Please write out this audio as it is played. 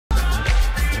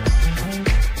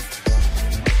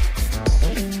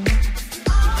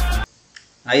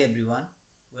Hi everyone,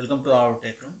 welcome to our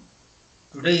tech room.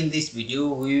 Today in this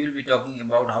video we will be talking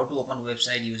about how to open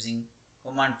website using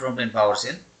command prompt and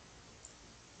PowerShell.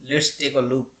 Let's take a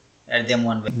look at them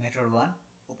one by one. Method 1.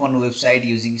 Open website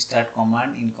using start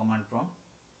command in command prompt.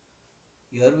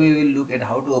 Here we will look at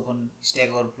how to open Stack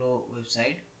Overflow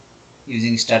website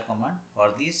using start command.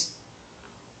 For this,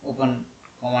 open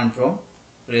command prompt,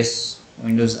 press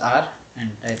Windows R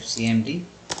and type cmd.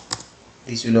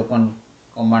 This will open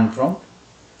command prompt.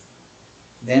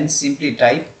 Then simply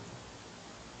type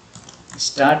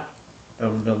start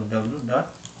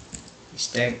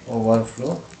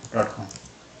www.stackoverflow.com.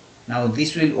 Now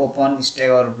this will open Stack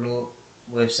Overflow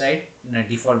website in a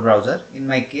default browser. In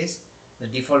my case, the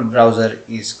default browser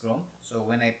is Chrome. So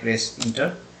when I press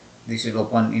enter, this will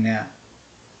open in a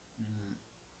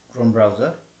Chrome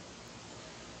browser.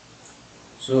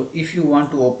 So if you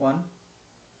want to open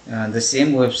the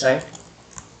same website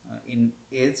in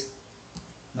Edge,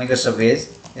 Microsoft Edge,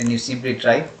 then you simply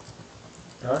type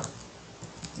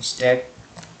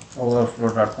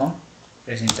stackoverflow.com,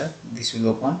 press enter. This will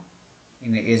open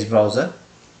in the Edge browser.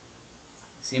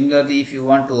 Similarly, if you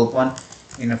want to open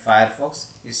in a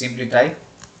Firefox, you simply type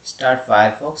start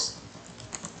Firefox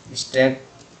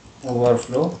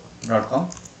stackoverflow.com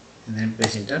and then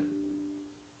press enter.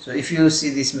 So if you see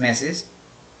this message,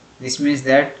 this means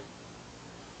that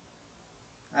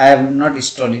I have not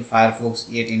installed Firefox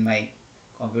yet in my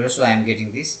computer, so I am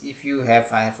getting this. If you have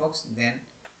Firefox, then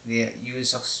you will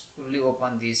successfully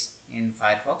open this in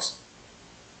Firefox.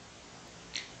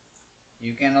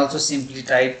 You can also simply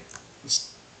type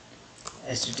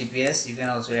https. You can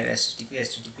also add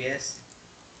https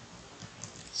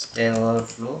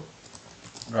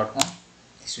stackoverflow.com.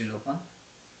 This will open.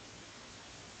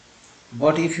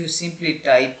 But if you simply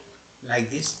type like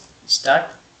this,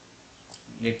 start,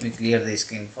 let me clear the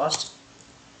screen first.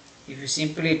 If you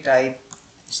simply type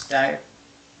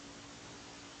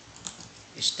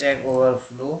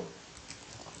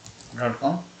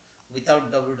stackoverflow.com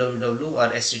without www or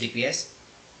https,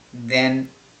 then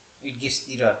it gives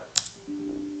error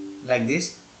like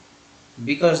this,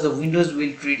 because the Windows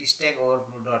will treat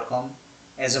stackoverflow.com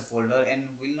as a folder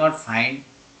and will not find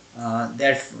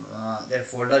that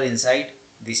folder inside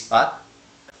this path.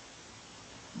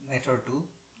 Method 2.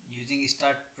 Using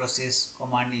start process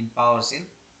command in PowerShell.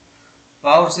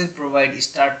 PowerShell provides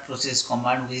start process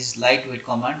command, which is lightweight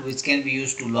command which can be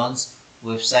used to launch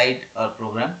website or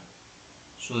program.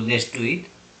 So let's do it.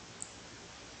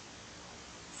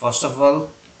 First of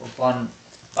all, open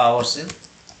PowerShell.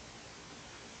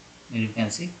 Here you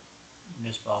can see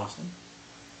this PowerShell.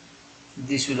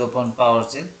 This will open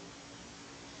PowerShell.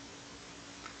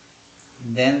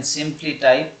 Then simply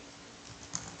type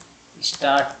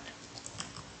start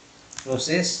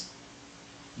process.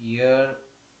 Here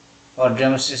for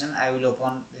demonstration I will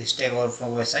open the Stack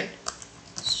Overflow website.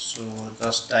 So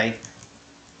just type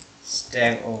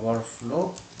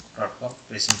stackoverflow.com,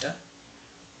 press enter.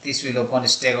 This will open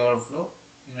Stack Overflow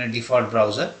in a default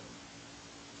browser.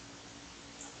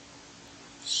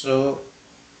 So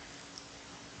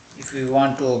if we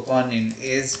want to open in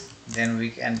Edge, then we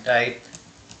can type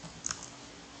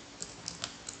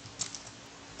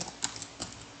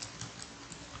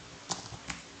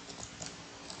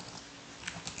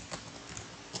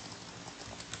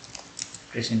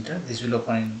press enter. This will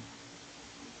open in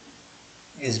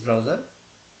Edge browser.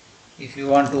 If you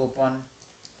want to open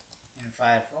in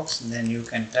Firefox, then you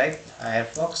can type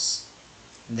Firefox,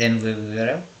 then web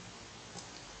URL.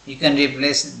 You can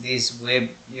replace this web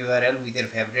URL with your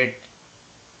favorite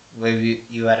web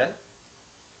URL.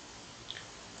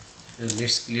 So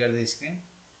let's clear the screen.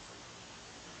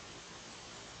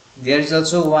 There is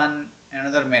also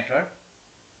another method.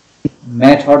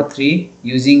 Method 3,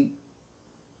 using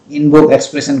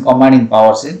Invoke-Expression command in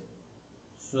PowerShell.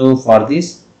 So for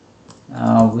this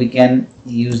we can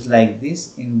use like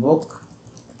this: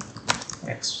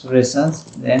 Invoke-Expressions,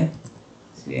 then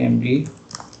cmd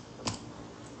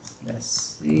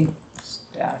 +c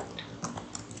start.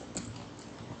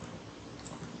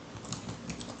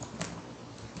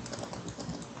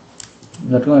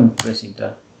 Press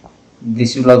enter.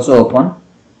 This will also open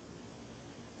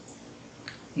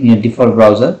in a default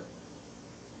browser.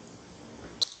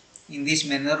 In this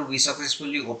manner, we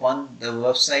successfully opened the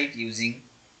website using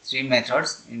 3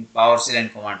 methods in PowerShell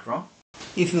and command prompt.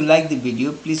 If you like the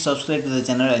video, please subscribe to the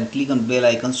channel and click on bell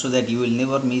icon so that you will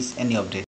never miss any update.